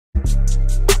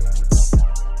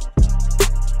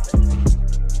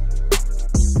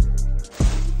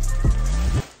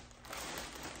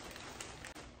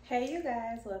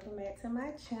guys, welcome back to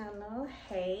my channel.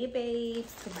 Hey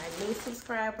babes, to my new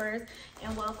subscribers,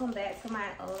 and welcome back to my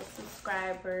old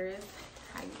subscribers.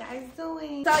 How you guys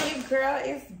doing? So your girl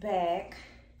is back,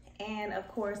 and of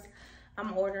course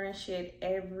I'm ordering shit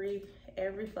every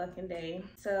fucking day.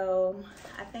 So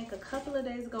I think a couple of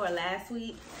days ago or last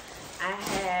week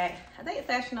I think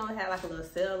Fashion Nova had like a little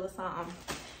sale or something,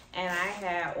 and I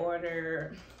had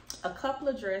ordered a couple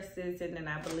of dresses, and then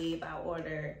I believe I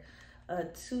ordered a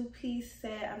two-piece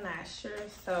set. I'm not sure.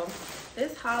 So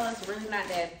this haul is really not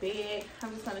that big.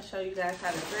 I'm just going to show you guys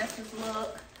how the dresses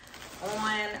look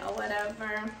on or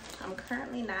whatever. I'm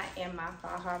currently not in my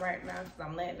fall haul right now because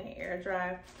I'm letting it air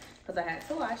dry because I had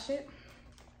to wash it.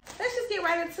 Let's just get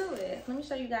right into it. Let me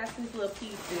show you guys these little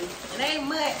pieces. It ain't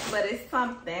much, but it's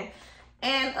something.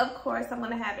 And of course, I'm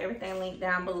going to have everything linked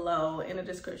down below in the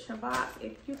description box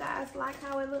if you guys like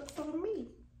how it looks on me.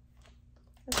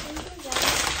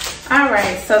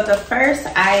 Alright, so the first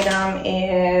item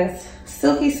is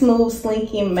Silky Smooth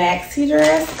Slinky Maxi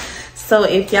Dress. So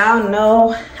if y'all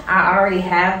know, I already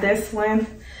have this one.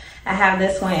 I have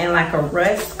this one in like a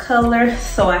rust color,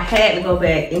 so I had to go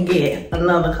back and get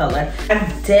another color.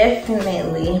 I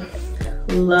definitely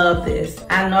love this.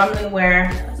 I normally wear,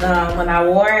 when I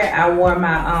wore it, I wore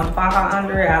my faja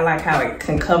under it. I like how it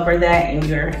can cover that and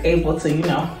you're able to, you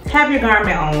know, have your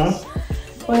garment on.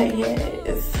 But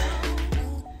yes,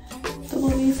 the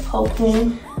Louise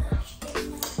poking.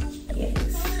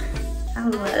 Yes, I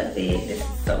love it. This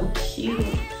is so cute.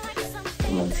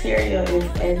 The material is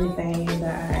everything, you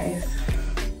guys.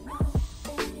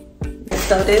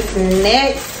 So this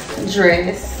next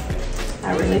dress,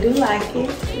 I really do like it.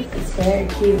 This is very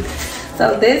cute.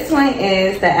 So this one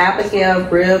is the Abigail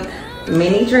Rib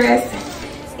mini dress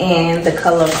in the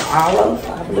color olive.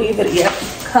 I believe it, yep,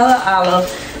 color olive.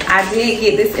 I did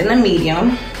get this in a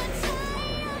medium.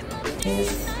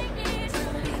 Yes,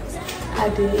 I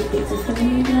did get this in a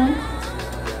medium.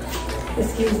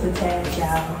 Excuse the tag,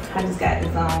 y'all. I just got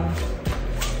this on.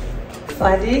 So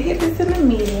I did get this in a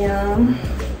medium.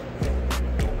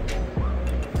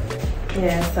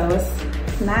 Yeah, so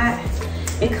it's not,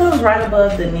 it comes right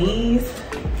above the knees.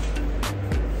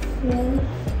 Yeah.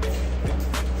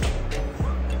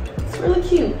 It's really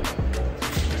cute.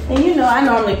 And you know, I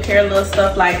normally pair little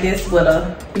stuff like this with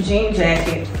a jean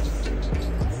jacket.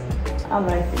 I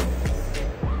like it.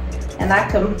 And I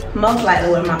can most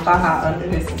likely wear my faja under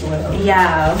this as well.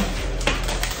 Yeah.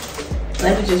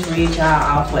 Let me just read y'all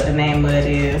off what the name of it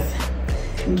is.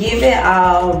 Give It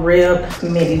All Rib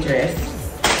Midi Dress.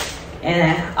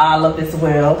 And olive as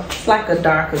well. It's like a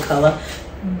darker color.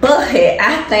 But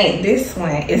I think this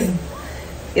one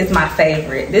is my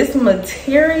favorite. This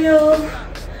material,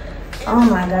 oh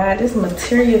my God, this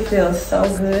material feels so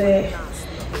good.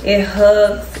 It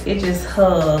hugs, it just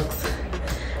hugs.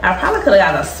 I probably could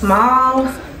have got a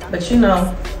small, but you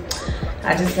know,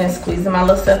 I just been squeezing my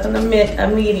little stuff in a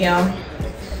medium.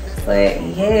 But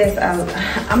yes, I'm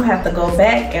gonna have to go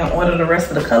back and order the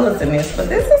rest of the colors in this, but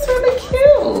this is really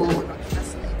cute.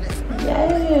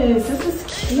 Yes, this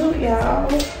is cute, y'all.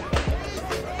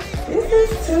 This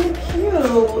is too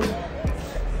cute.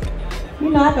 You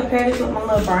know, I can pair this with my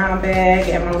little brown bag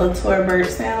and my little toy bird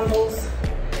sandals.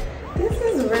 This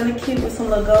is really cute with some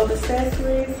little gold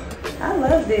accessories. I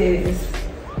love this.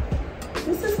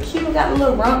 This is cute. Got a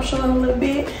little rump showing a little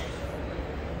bit.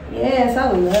 Yes,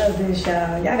 I love this,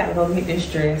 y'all. Y'all gotta go get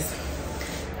this dress.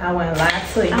 I went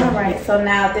live to you. All right, so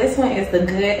now this one is the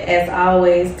Good As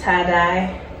Always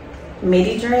tie-dye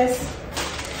midi dress.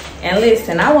 And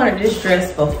listen, I wanted this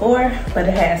dress before, but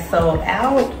it has sold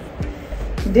out.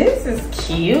 This is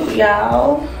cute,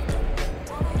 y'all.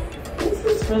 This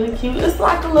is really cute. It's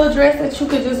like a little dress that you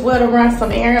could just wear to run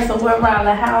some errands or wear around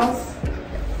the house.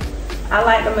 I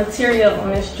like the material on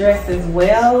this dress as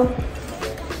well.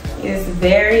 It's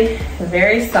very,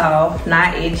 very soft,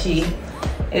 not itchy.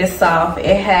 It's soft.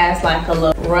 It has like a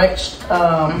little runched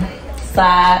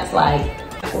sides, like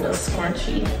a little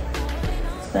scrunchy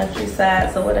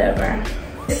sides or whatever.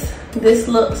 This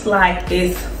looks like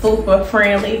it's fupa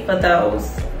friendly for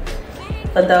those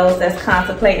that's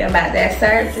contemplating about that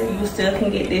surgery. You still can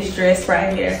get this dress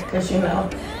right here because you know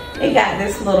it got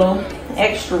this little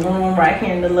extra room right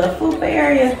here in the little fupa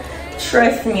area.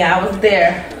 Trust me, I was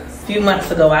there a few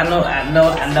months ago. I know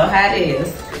how it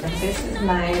is. This is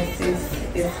nice.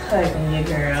 It's hugging you,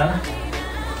 girl.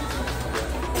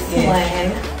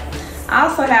 Yeah. I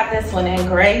also have this one in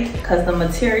gray because the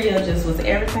material just was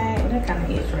everything. That kind of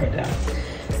is right there.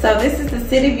 So this is the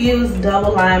City Views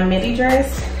double line midi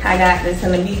dress. I got this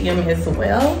in a medium as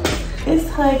well. It's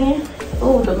hugging.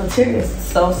 Oh, the material is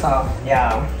so soft,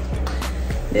 y'all.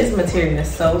 This material is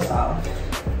so soft.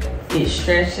 it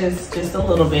stretches just a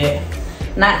little bit.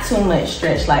 Not too much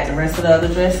stretch like the rest of the other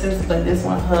dresses, but this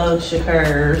one hugs your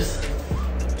curves.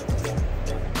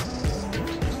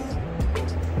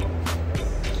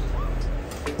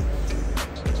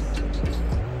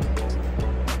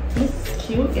 This is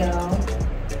cute, y'all.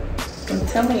 I'm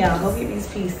telling y'all, go get these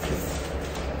pieces.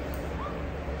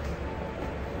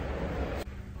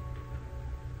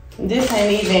 This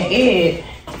ain't even it.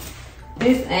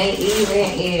 This ain't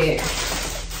even it.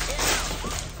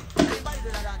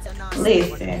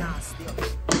 Listen,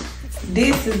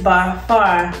 this is by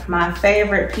far my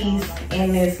favorite piece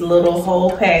in this little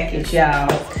whole package, y'all.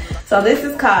 So this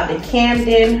is called the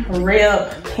Camden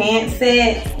Rib Pant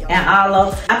Set and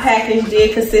olive. My package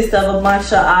did consist of a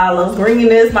bunch of olive. Green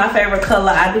is my favorite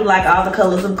color. I do like all the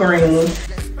colors of green.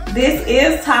 This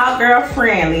is tall girl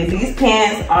friendly. These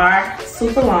pants are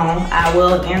super long. I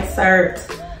will insert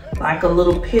like a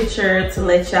little picture to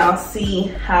let y'all see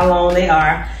how long they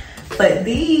are. But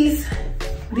this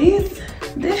is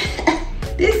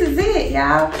it,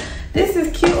 y'all. This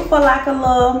is cute for like a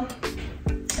little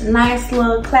nice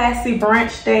little classy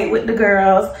brunch date with the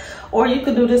girls, or you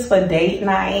could do this for date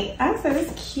night. I said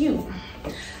it's cute.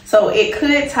 So it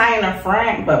could tie in the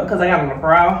front, but because I got on a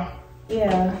bra,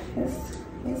 yeah,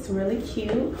 it's really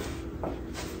cute.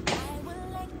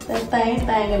 The same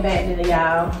thing in back there,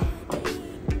 y'all.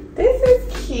 This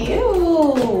is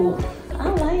cute. I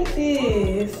like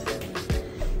this.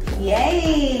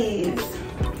 Yes.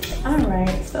 All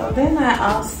right, so then I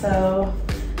also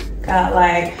got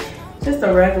like just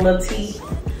a regular tee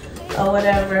or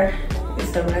whatever.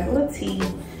 It's a regular tee.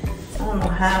 I don't know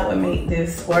how I would make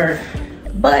this work,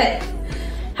 but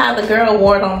how the girl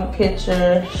wore it on the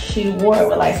picture, she wore it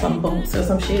with like some boots or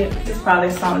some shit. It's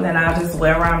probably something that I just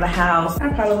wear around the house. I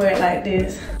probably wear it like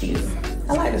this. Cute.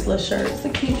 I like this little shirt. It's a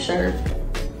cute shirt.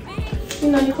 You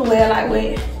know, you can wear it like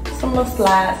with some little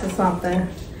slides or something.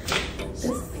 It's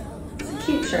a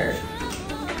cute shirt.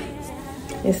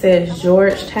 It says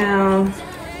Georgetown.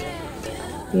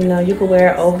 You know, you can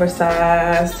wear it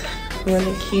oversized,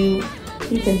 really cute.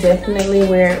 You can definitely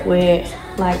wear it with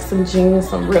like some jeans,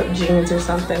 some ripped jeans or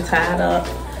something tied up.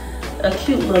 A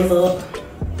cute little look.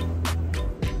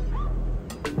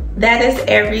 That is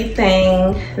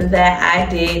everything that I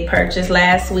did purchase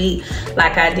last week.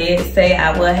 Like I did say,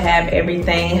 I will have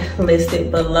everything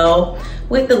listed below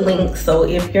with the link. So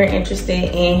if you're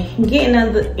interested in getting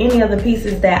any of the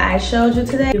pieces that I showed you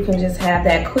today, you can just have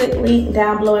that quick link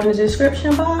down below in the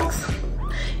description box.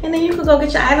 And then you can go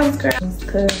get your items, girls,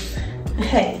 because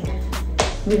hey,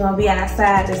 we're gonna be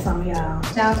outside this summer, y'all.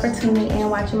 Y'all for tuning in,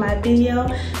 watching my video.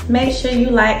 Make sure you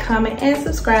like, comment, and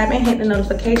subscribe, and hit the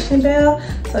notification bell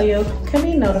so you can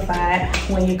be notified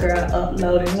when your girl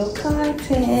uploading new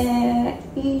content.